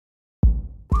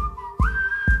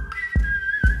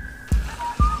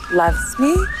Loves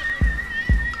me?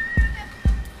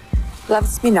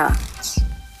 Loves me not.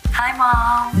 Hi,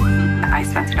 Mom. I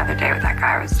spent another day with that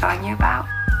guy I was telling you about,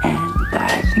 and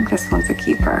I think this one's a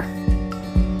keeper.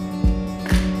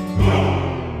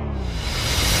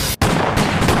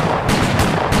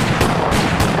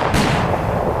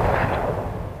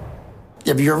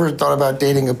 Have you ever thought about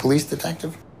dating a police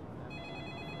detective?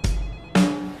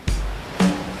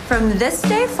 From this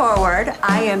day forward,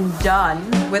 I am done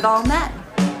with all men.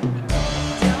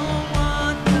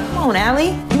 Come on,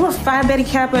 Allie. You were Phi Beta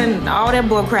Kappa and all that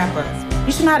bull crapper.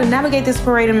 You should know how to navigate this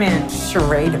parade of men.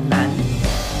 Charade of men.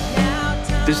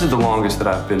 This is the longest that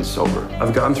I've been sober.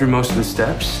 I've gotten through most of the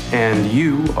steps, and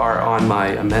you are on my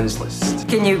amends list.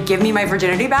 Can you give me my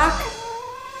virginity back?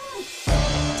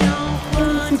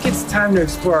 I think it's time to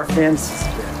explore our fantasies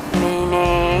again.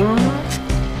 Meaning?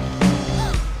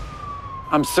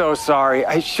 I'm so sorry.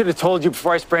 I should have told you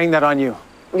before I sprang that on you.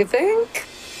 You think?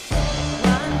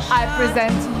 I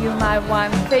present to you my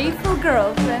one faithful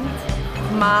girlfriend,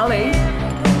 Molly.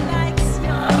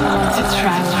 To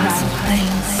try lots of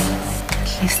things.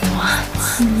 Kissed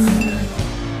once.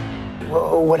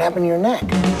 Well, what happened to your neck?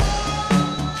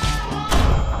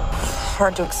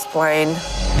 Hard to explain.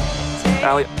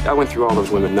 Allie, I went through all those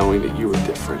women knowing that you were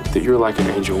different, that you're like an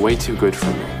angel, way too good for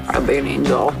me. Hardly an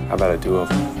angel. How about a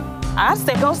do-over? I'd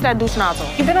say ghost that douche nozzle.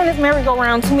 You've been on this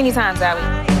merry-go-round too many times,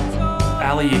 Allie.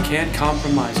 Allie, you can't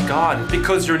compromise God.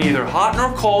 Because you're neither hot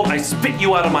nor cold, I spit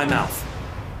you out of my mouth.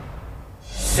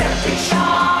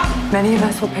 Many of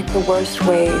us will pick the worst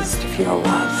ways to feel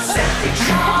love.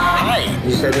 Hi.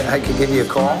 You said I could give you a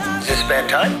call? Is this bad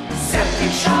time?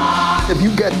 If you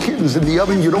got kittens in the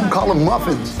oven, you don't call them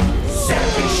muffins.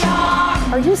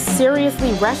 Are you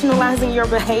seriously rationalizing your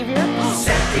behavior?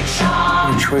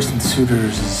 Your choice in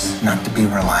suitors is not to be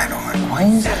relied on. Why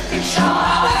is it?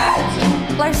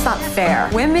 Life's not fair.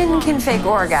 Women can fake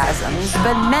orgasms,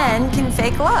 but men can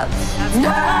fake love.